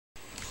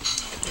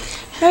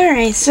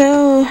Alright,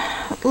 so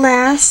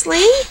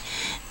lastly,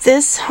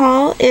 this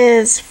haul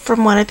is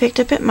from what I picked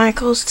up at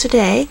Michael's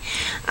today.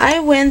 I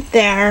went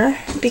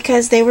there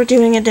because they were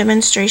doing a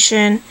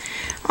demonstration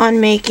on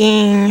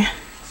making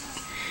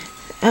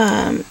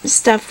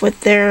stuff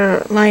with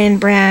their Lion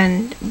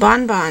brand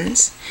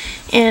bonbons,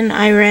 and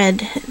I read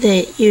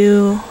that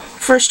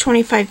first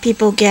 25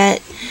 people get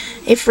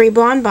a free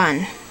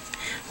bonbon.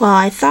 Well,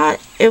 I thought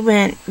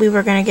we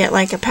were going to get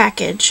like a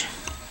package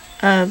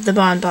of the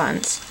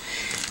bonbons,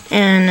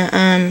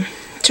 and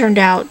turned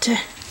out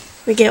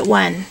we get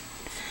one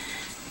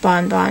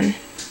bonbon,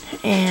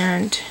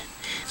 and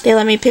they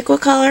let me pick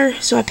what color,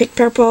 so I picked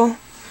purple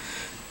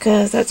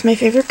because that's my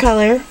favorite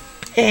color,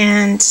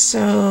 and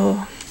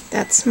so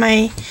that's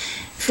my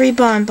free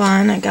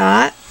bonbon I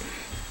got.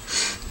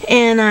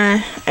 And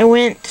I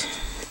went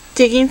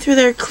digging through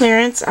their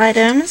clearance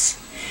items,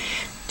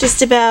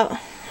 just about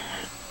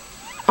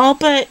all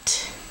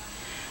but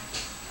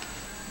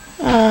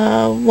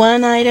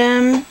one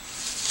item.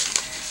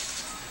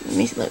 Let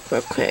me look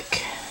real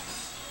quick.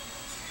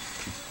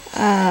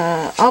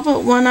 All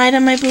but one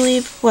item, I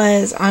believe,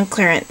 was on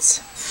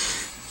clearance.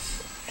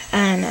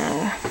 And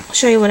I'll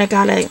show you what I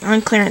got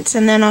on clearance,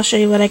 and then I'll show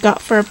you what I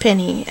got for a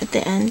penny at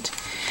the end.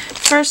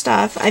 First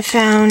off, I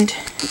found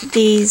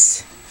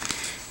these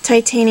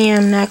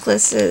titanium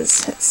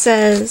necklaces. It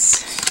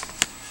says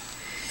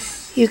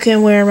you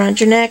can wear around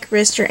your neck,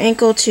 wrist, or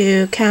ankle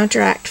to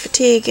counteract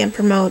fatigue and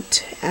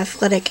promote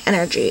athletic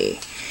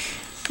energy.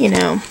 You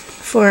know,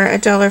 for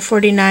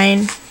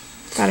 $1.49,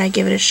 thought I'd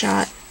give it a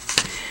shot.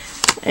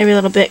 Every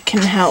little bit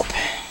can help.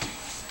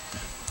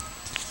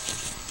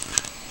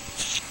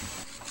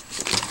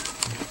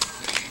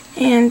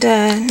 And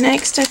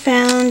next I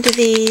found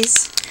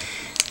these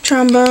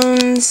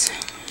trombones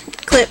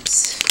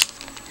clips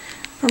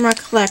from our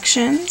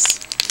collections.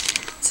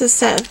 It's a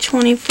set of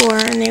 24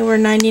 and they were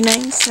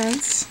 99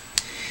 cents.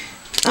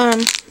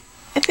 I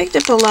picked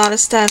up a lot of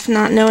stuff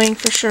not knowing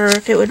for sure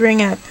if it would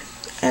ring up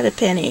at a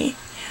penny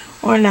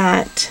or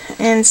not.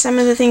 And some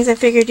of the things I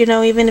figured, you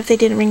know, even if they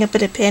didn't ring up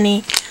at a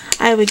penny,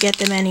 I would get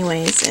them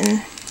anyways.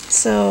 And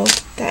so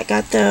that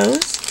got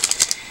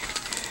those.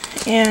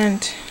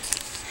 And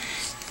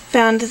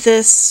found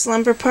this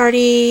slumber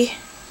party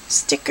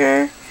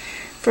sticker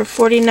for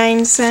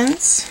 49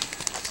 cents.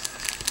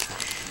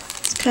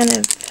 It's kind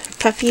of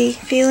puffy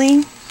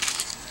feeling.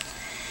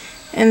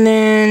 And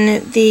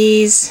then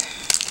these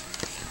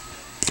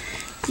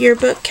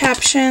yearbook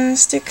caption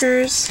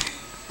stickers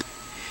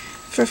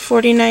for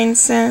 49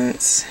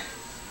 cents.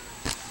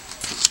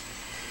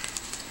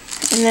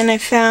 And then I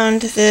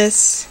found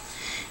this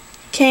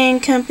K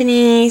 &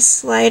 Company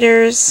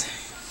sliders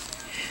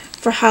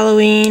for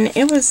Halloween.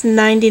 It was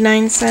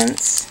 99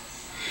 cents.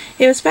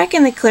 It was back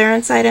in the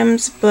clearance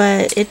items,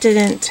 but it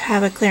didn't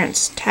have a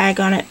clearance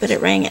tag on it, but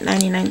it rang at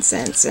 99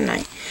 cents, and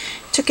I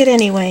took it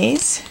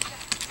anyways.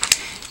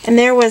 And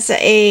there was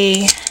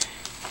a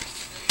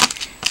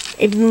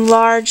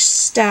large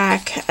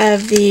stack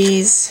of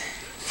these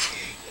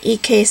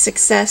EK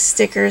Success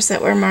stickers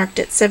that were marked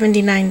at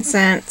 79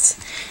 cents,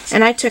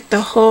 and I took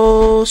the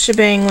whole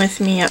shebang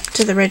with me up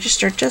to the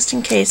register just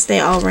in case they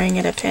all rang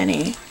at a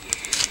penny.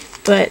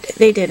 But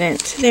they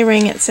didn't. They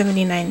rang at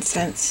 79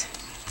 cents.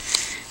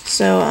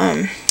 So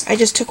I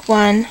just took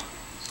one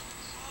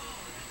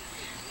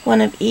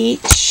of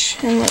each,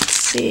 and let's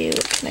see,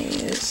 what can I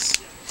use?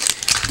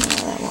 No,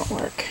 that won't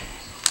work.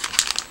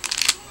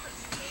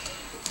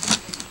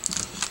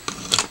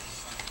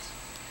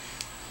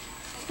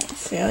 Let's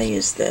see, I'll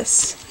use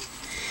this.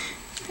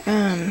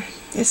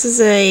 This is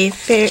a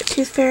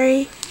Tooth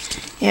Fairy.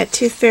 Yeah,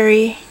 Tooth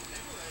Fairy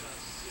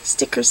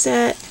sticker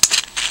set.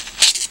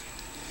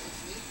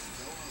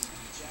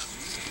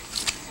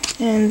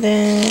 And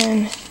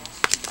then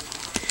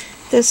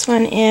this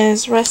one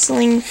is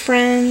Wrestling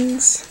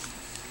Friends.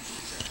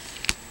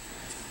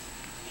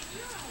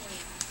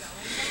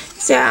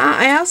 So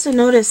I also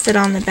noticed that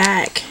on the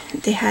back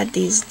they had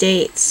these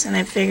dates, and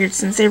I figured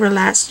since they were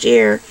last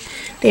year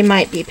they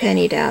might be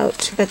pennied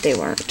out, but they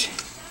weren't.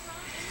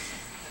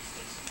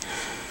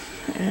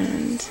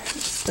 And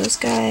those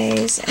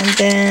guys. And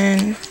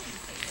then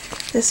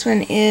this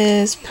one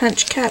is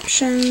Punch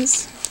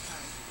Captions.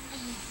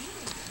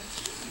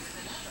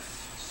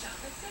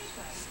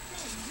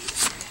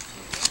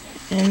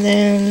 And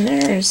then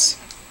there's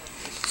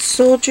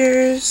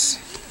Soldiers.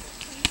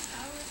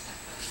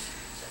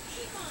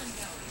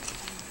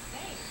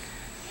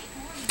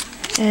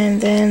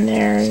 And then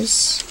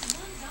there's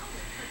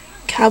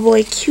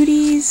Cowboy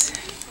Cuties.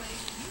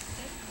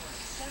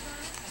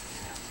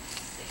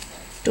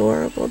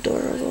 Adorable,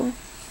 adorable.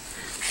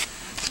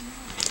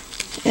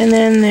 And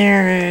then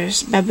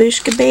there's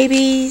Babushka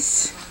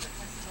Babies.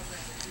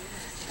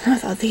 I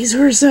thought these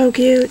were so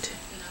cute.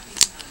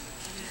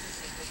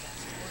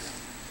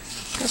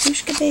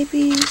 Babushka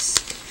Babies.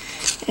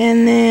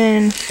 And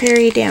then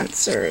Fairy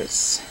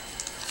Dancers.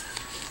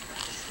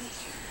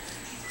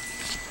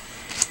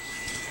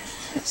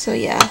 So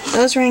yeah,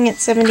 those rang at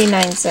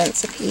 79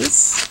 cents a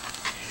piece.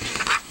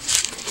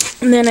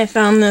 And then I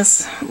found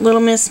this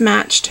little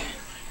mismatched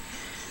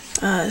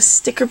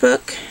sticker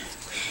book,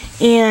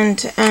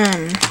 and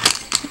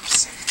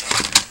oops,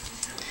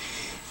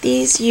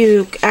 these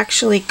you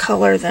actually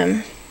color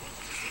them.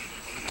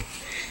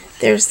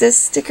 There's this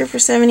sticker for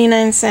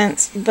 79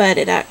 cents, but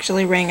it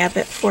actually rang up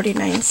at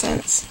 49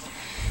 cents.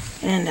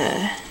 And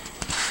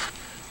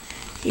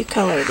you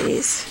color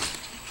these.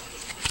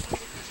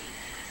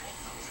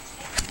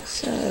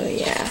 So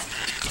yeah.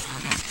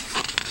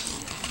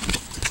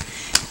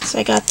 So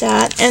I got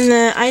that. And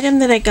the item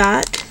that I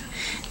got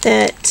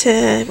that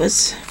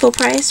was full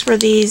price were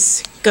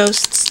these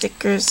ghost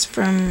stickers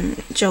from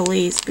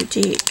Jolie's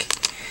Boutique.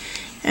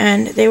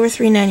 And they were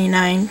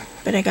 $3.99,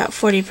 but I got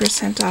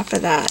 40% off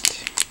of that.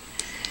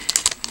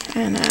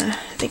 And I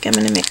think I'm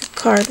going to make a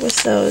card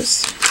with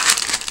those.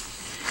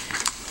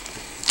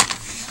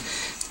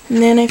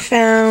 And then I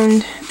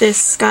found this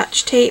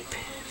Scotch tape,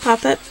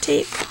 pop-up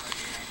tape.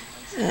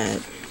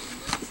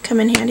 Come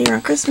in handy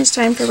around Christmas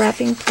time for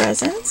wrapping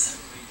presents.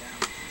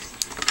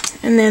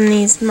 And then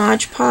these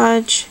Mod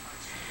Podge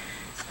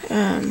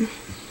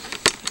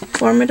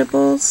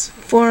Formidable.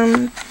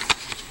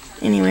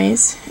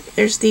 Anyways,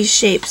 there's these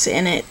shapes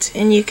in it,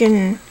 and you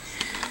can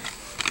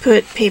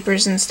put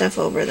papers and stuff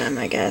over them,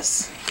 I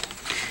guess.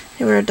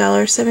 They were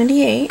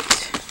 $1.78.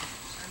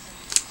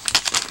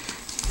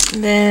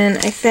 Then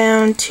I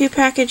found 2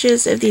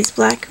 packages of these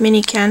black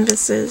mini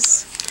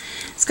canvases.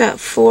 It's got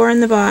 4 in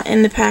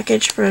the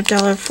package for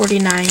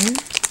 $1.49.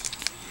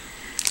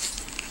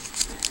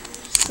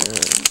 So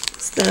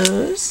it's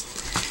those.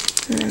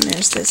 And then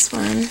there's this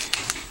one.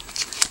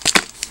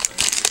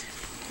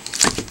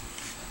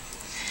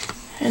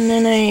 And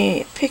then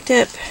I picked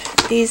up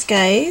these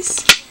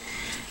guys.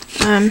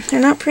 They're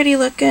not pretty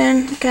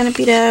looking, kind of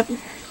beat up,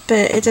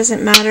 but it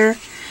doesn't matter.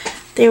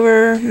 They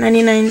were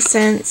 99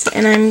 cents,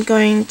 and I'm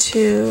going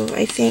to,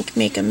 I think,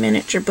 make a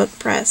miniature book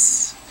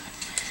press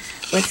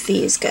with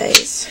these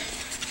guys.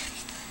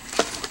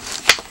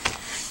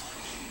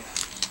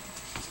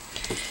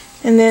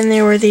 And then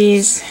there were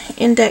these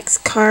index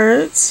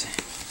cards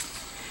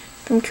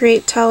from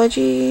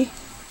Creatology,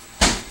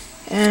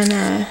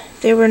 and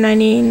they were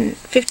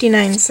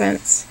 59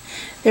 cents.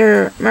 They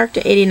were marked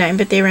at 89,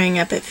 but they rang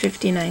up at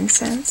 59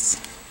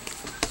 cents.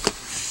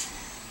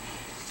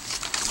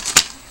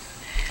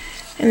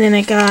 And then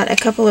I got a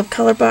couple of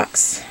color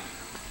box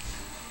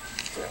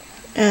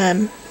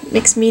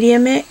mixed media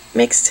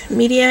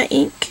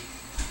ink.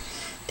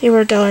 They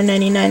were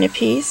 $1.99 a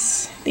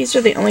piece. These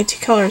are the only 2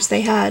 colors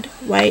they had,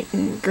 white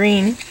and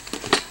green.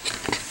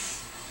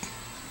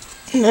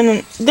 And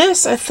then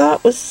this I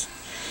thought was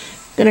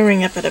gonna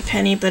ring up at a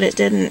penny, but it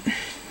didn't,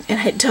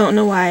 and I don't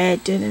know why I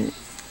didn't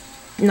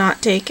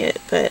not take it,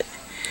 but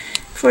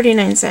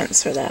 49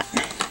 cents for that.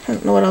 I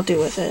don't know what I'll do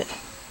with it.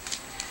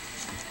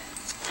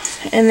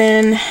 And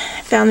then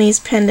I found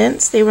these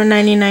pendants. They were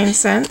 99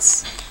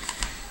 cents.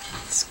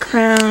 This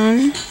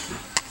crown,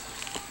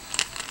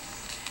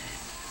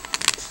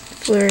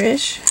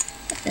 flourish,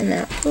 and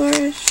that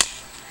flourish.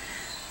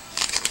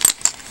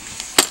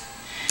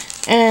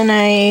 And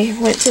I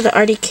went to the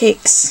Artie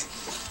Cakes,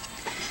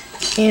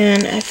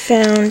 and I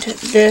found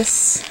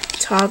this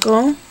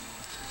toggle.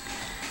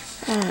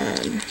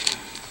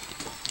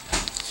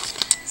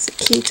 It's a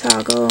key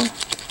toggle.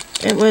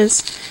 It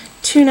was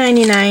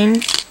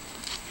 $2.99.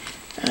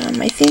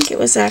 I think it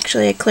was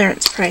actually a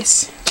clearance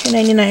price,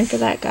 $2.99 for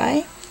that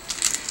guy.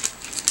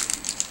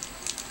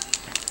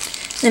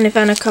 Then I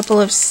found a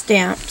couple of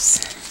stamps.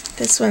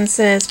 This one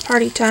says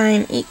 "Party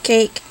Time, Eat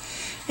Cake,"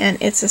 and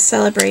it's a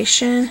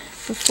celebration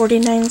for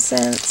 49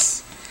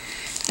 cents.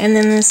 And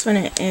then this one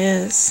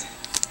is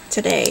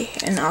today,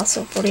 and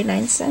also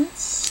 49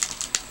 cents.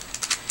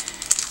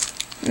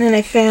 And then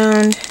I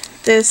found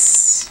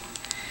this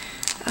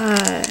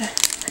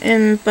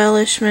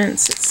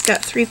embellishments. It's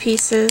got 3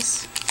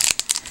 pieces.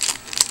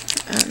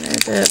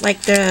 They're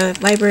like the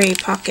library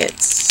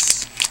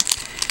pockets.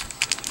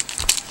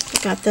 I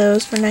got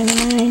those for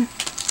 99.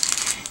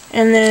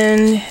 And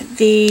then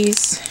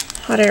these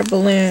hot air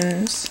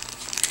balloons.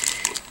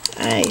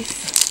 I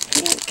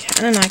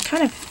don't know.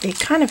 They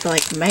kind of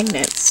like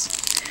magnets,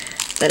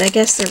 but I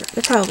guess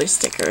they're probably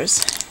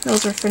stickers.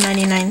 Those were for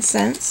 99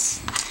 cents.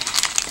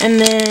 And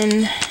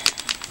then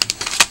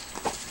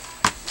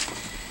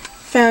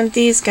found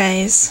these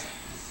guys.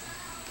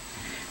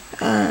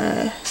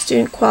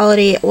 Student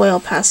quality oil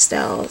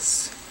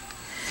pastels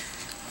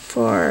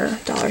for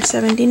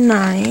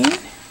 $1.79.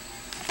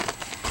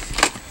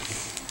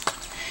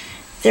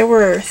 There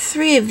were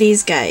 3 of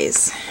these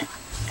guys,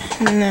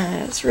 and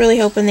I was really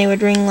hoping they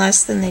would ring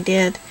less than they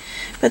did,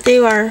 but they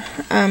are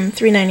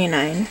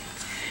 $3.99,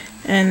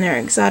 and they're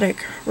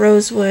exotic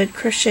rosewood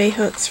crochet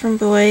hooks from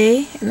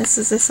Boy, and this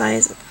is the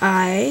size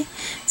I.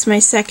 It's my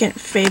second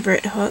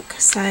favorite hook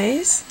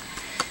size.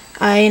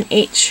 I and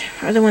H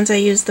are the ones I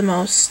use the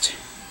most.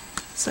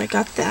 So I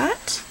got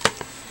that.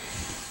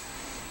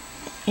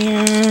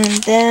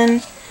 And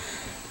then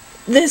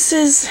this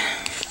is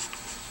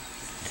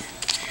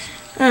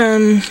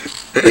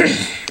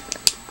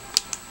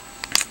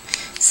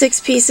 6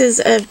 pieces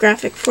of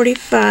graphic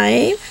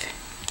 45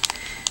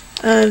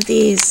 of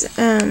these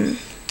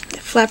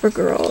Flapper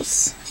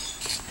Girls.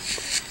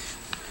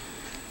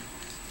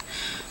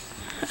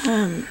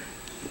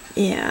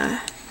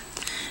 Yeah.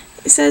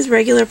 It says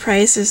regular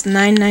price is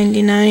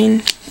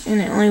 $9.99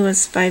 and it only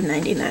was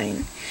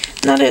 $5.99.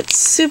 Not a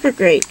super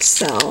great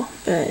sell,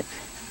 but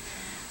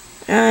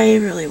I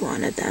really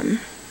wanted them,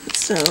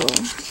 so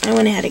I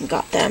went ahead and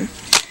got them.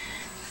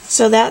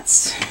 So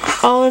that's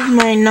all of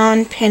my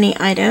non-penny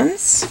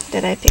items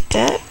that I picked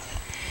up,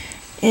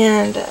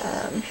 and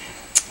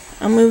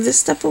I'll move this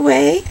stuff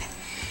away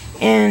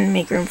and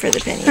make room for the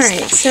pennies.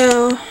 Alright,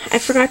 so I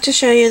forgot to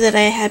show you that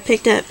I had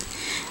picked up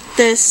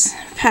this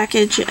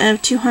package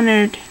of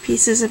 200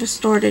 pieces of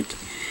distorted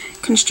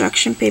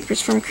construction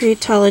papers from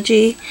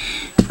Creatology.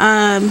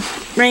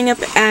 Rang up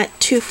at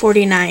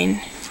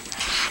 $2.49,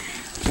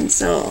 and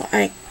so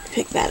I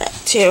picked that up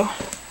too.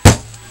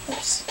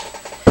 Oops.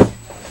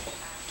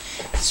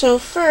 So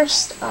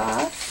first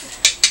off,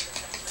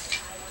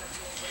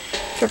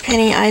 for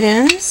penny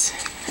items,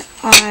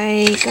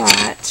 I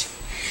got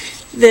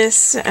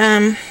this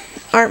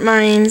Art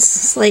Minds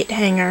slate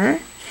hanger,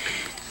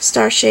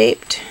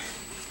 star-shaped.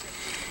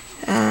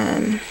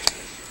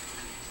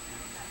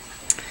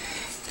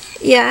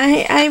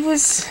 Yeah,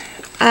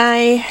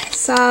 I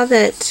saw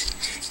that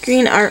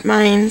green Art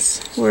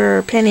Minds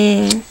were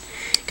coming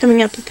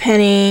up a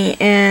penny,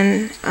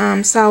 and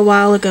saw a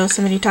while ago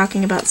somebody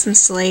talking about some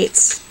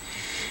slates,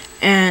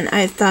 and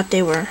I thought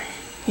they were,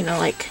 you know,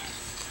 like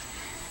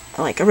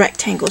a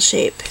rectangle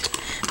shape,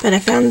 but I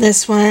found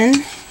this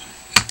one,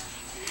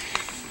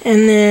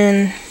 and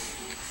then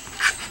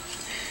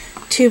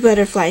two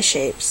butterfly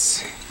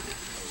shapes,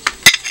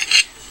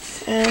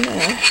 and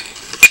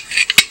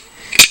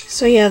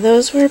so yeah,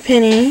 those were a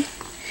penny,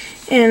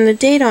 and the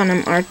date on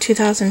them are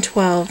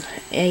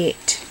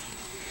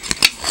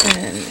 2012-8,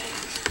 and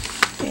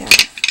yeah,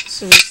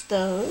 so there's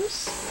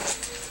those.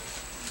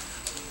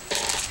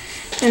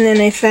 And then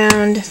I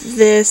found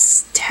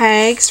this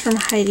tags from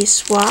Heidi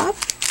Swapp,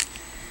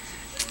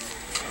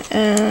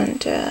 and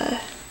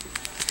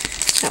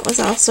that was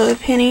also a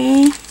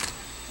penny.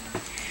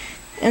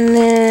 And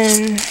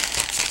then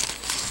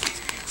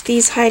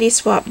these Heidi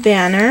Swapp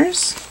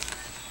banners.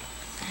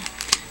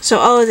 So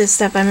all of this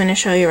stuff I'm going to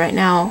show you right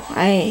now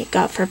I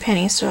got for a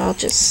penny, so I'll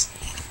just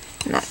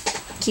not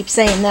keep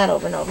saying that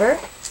over and over.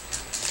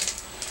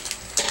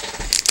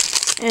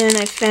 And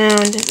I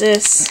found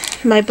this,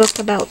 my book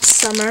about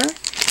summer.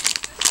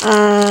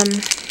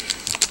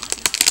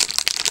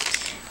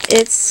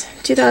 It's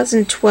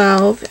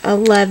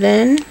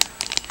 2012-11.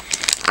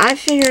 I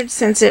figured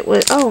since it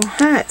was,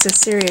 it's a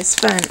Serious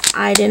Fun.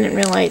 I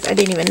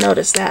didn't even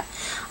notice that.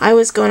 I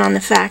was going on the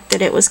fact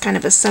that it was kind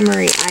of a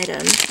summery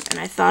item, and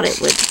I thought it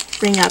would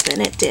ring up,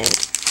 and it did.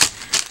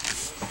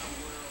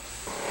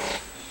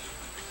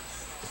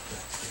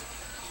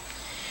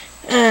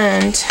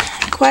 And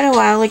quite a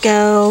while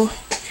ago,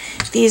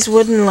 these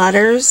wooden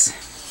letters,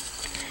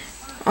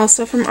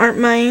 also from Art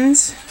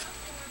Minds,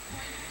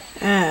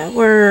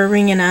 were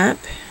ringing up,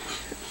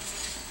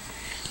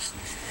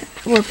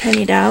 were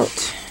pennied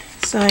out.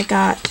 So I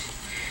got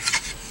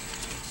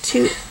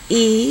two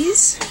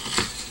E's,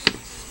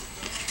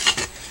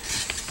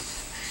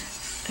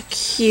 a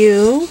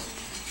Q,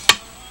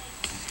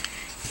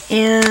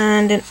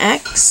 and an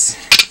X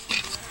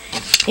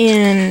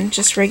in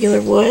just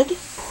regular wood.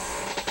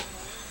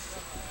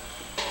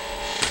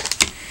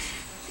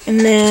 And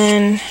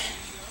then,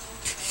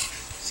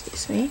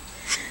 excuse me,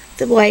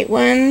 the white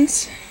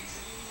ones,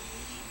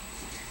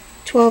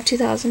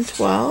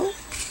 2012.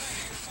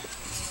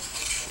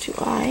 Two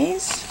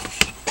eyes.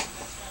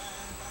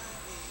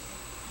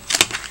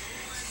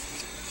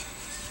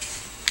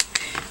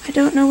 I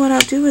don't know what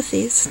I'll do with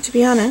these, to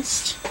be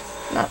honest.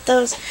 Not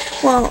those.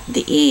 Well,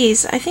 the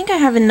E's, I think I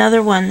have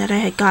another one that I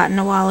had gotten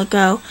a while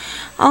ago.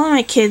 All of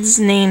my kids'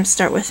 names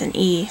start with an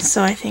E,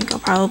 so I think I'll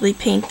probably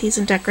paint these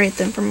and decorate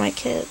them for my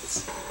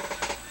kids.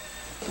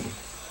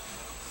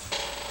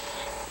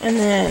 And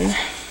then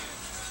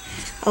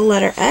a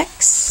letter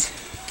X.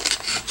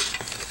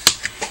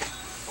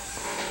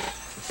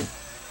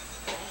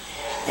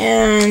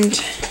 And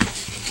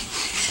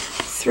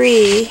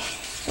 3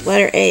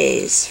 letter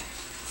A's.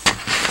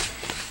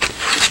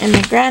 And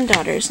my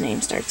granddaughter's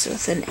name starts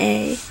with an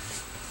A.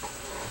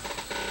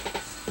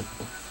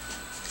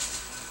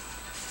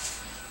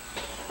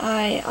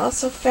 I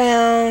also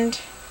found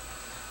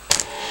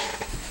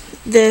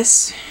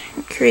this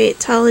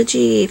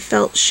Creatology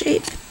felt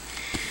shape.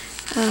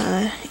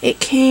 It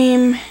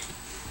came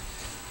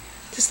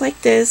just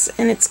like this,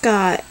 and it's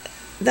got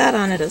that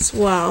on it as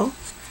well.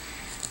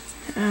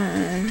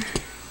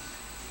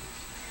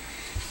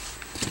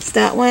 It's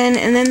that one,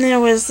 and then there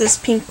was this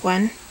pink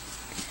one.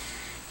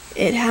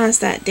 It has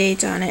that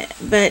date on it,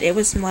 but it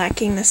was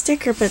lacking the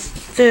sticker. But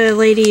the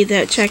lady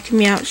that checked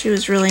me out, she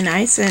was really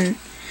nice, and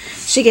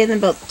she gave them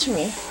both to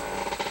me.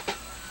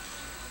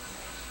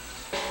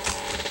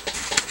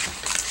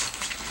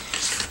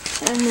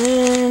 And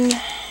then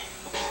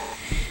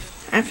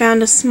I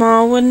found a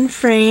small wooden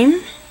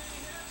frame,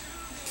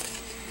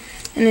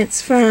 and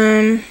it's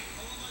from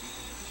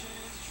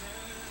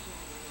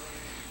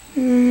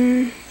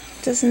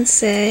Doesn't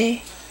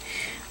say,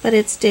 but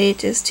its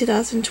date is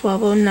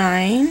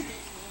 2012-09.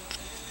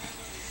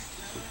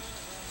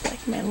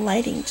 Like my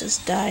lighting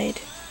just died.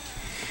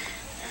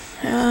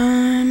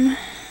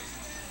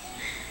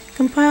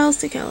 Compiles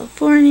to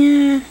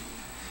California.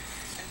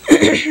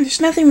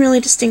 There's nothing really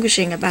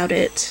distinguishing about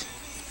it,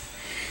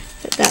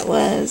 but that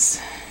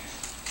was.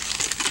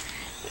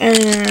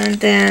 And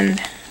then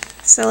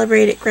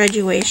celebrated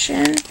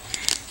graduation.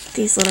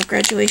 These little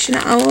graduation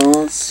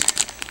owls.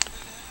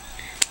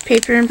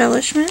 Paper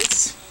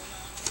embellishments.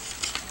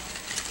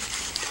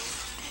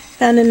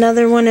 Found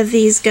another one of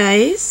these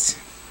guys.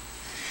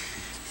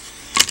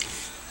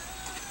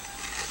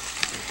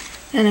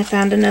 And I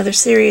found another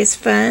Serious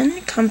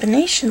Fun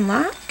combination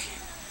lock.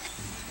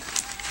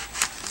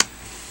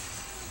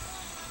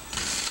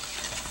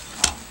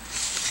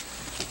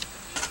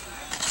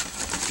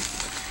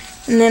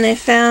 And then I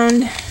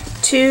found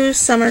two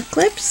summer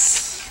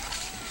clips,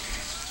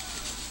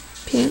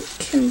 pink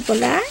and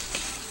black.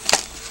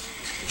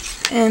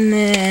 And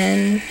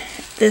then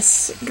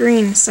this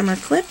green summer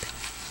clip.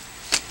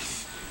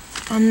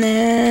 And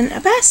then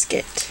a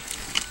basket.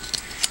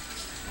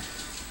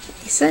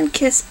 A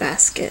sun-kissed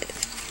basket.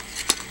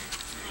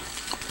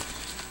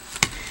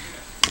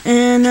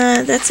 And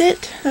that's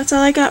it. That's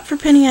all I got for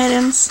penny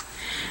items.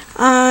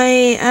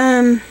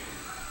 I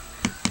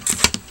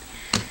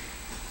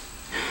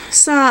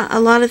saw a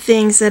lot of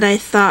things that I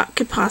thought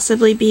could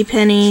possibly be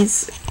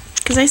pennies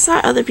because I saw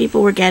other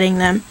people were getting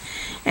them,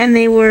 and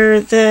they were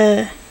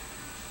the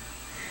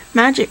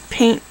magic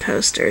paint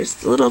posters,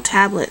 the little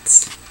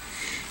tablets,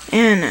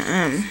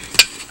 and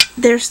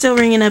they're still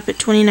ringing up at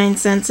 29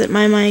 cents at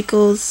my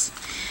Michael's.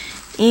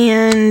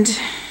 And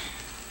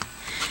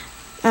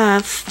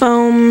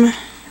foam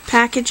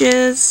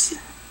packages,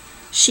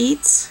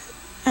 sheets,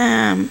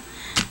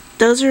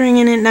 those are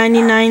ringing at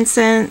 99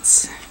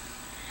 cents.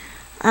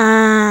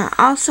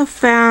 Also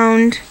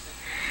found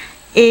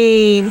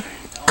a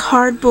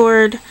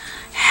cardboard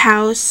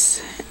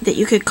house that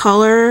you could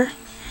color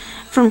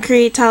from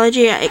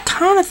Creatology. I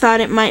kind of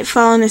thought it might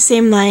fall in the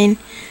same line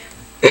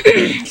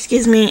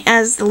excuse me,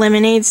 as the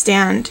lemonade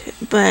stand,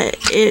 but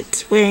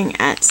it's wearing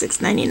at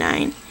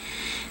 $6.99.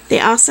 They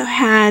also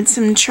had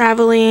some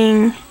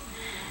traveling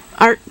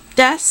art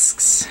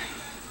desks.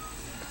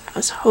 I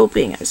was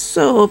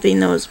so hoping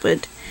those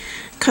would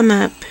come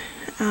up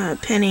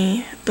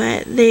penny,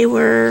 but they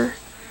were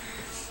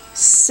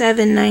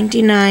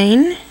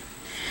 $7.99.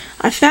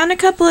 I found a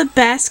couple of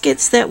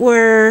baskets that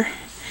were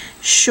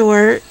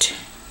short.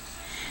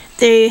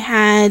 They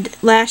had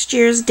last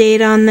year's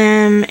date on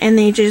them, and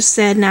they just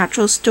said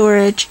natural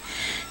storage.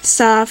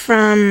 Saw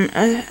from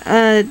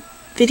a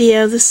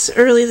video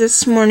early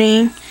this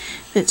morning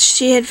that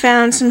she had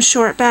found some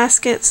short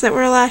baskets that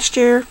were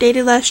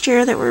dated last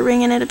year, that were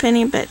ringing at a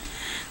penny, but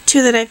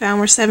two that I found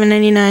were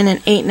 $7.99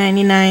 and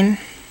 $8.99.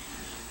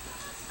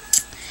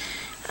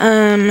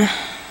 I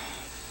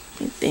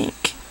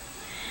think.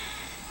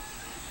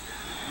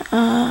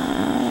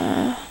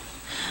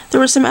 There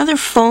were some other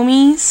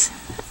foamies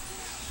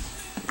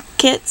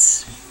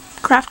kits,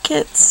 craft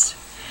kits.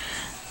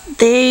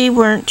 They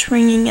weren't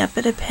ringing up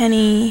at a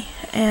penny,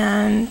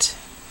 and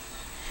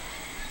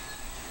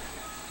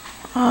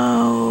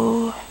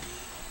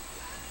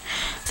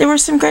there were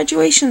some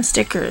graduation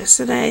stickers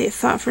that I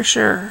thought for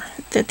sure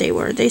that they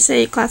were. They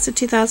say class of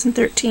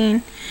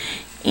 2013,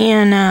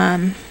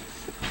 and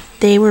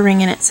they were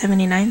ringing at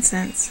 79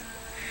 cents.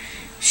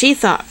 She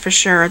thought for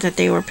sure that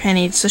they were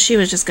pennied, so she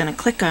was just going to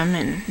click them,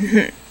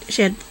 and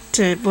she had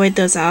to void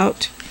those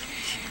out.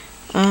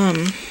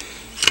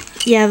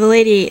 Yeah, the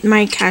lady,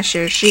 my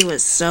cashier, she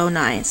was so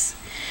nice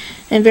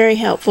and very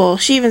helpful.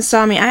 She even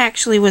saw me. I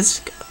actually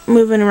was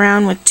moving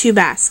around with two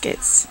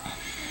baskets.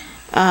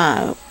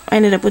 I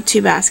ended up with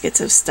two baskets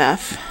of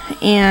stuff,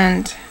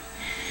 and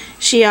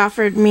she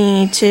offered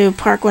me to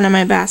park one of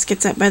my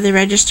baskets up by the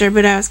register,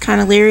 but I was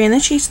kind of leery, and then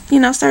she,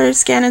 started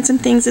scanning some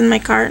things in my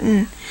cart,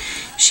 and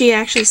she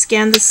actually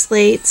scanned the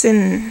slates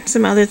and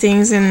some other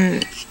things,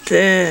 and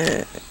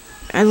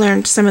I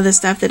learned some of the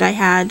stuff that I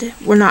had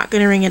were not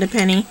going to ring at a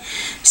penny,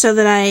 so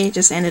that I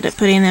just ended up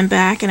putting them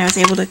back, and I was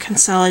able to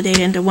consolidate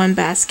into one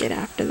basket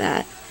after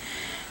that.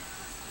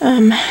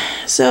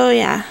 So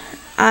yeah,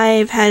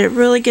 I've had a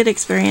really good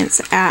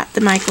experience at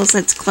the Michael's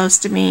that's close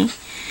to me.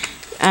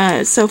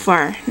 So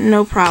far,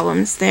 no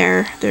problems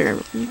there.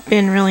 They've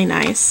been really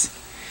nice.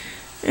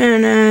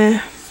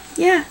 And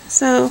yeah,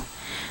 so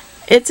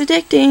it's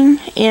addicting,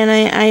 and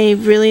I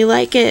really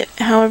like it.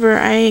 However,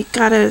 I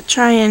gotta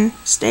try and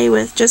stay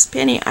with just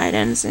penny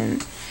items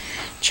and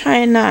try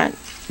and not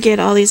get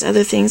all these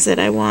other things that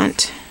I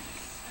want,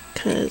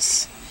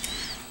 because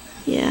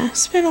yeah,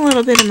 spent a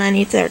little bit of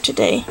money there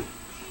today,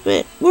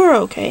 but we're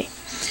okay.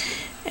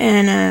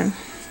 And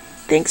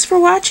thanks for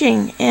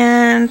watching,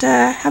 and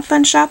have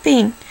fun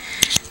shopping.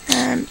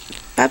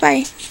 Bye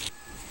bye.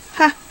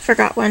 Ha,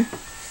 forgot one.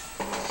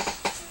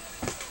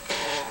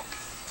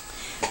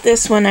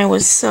 This one I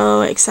was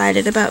so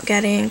excited about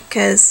getting,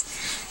 because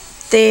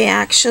they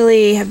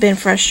actually have been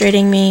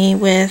frustrating me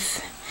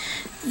with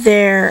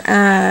their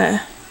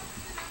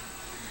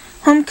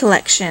home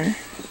collection.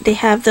 They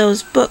have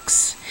those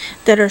books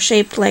that are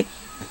shaped like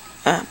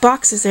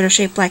boxes that are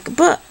shaped like a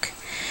book,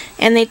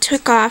 and they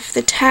took off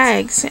the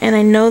tags, and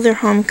I know they're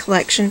home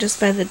collection just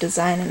by the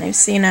design, and I've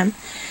seen them,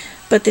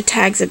 but the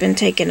tags have been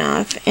taken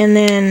off. And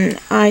then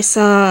I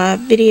saw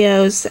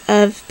videos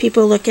of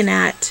people looking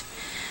at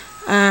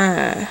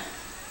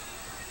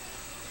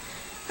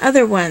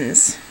other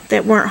ones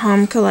that weren't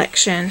home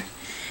collection,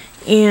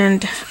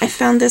 and I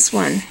found this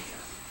one,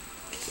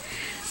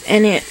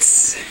 and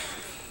it's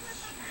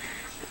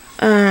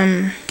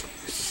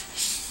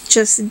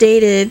just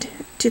dated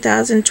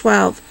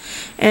 2012,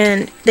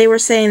 and they were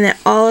saying that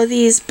all of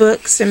these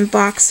books and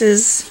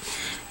boxes,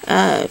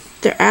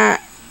 they're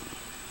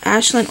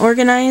Ashland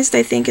organized,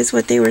 I think is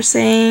what they were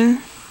saying.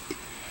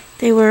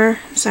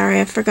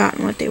 Sorry, I've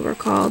forgotten what they were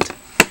called.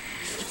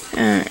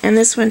 And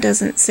this one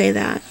doesn't say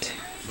that,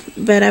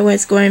 but I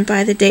was going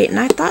by the date, and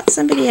I thought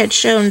somebody had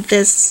shown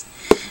this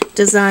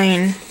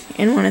design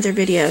in one of their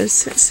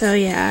videos. So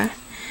yeah,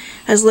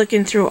 I was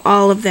looking through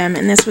all of them,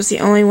 and this was the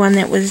only one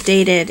that was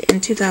dated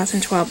in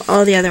 2012.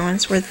 All the other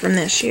ones were from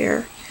this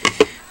year.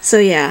 So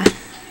yeah,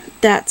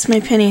 that's my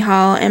penny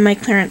haul and my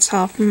clearance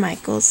haul from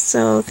Michael's.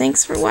 So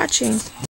thanks for watching.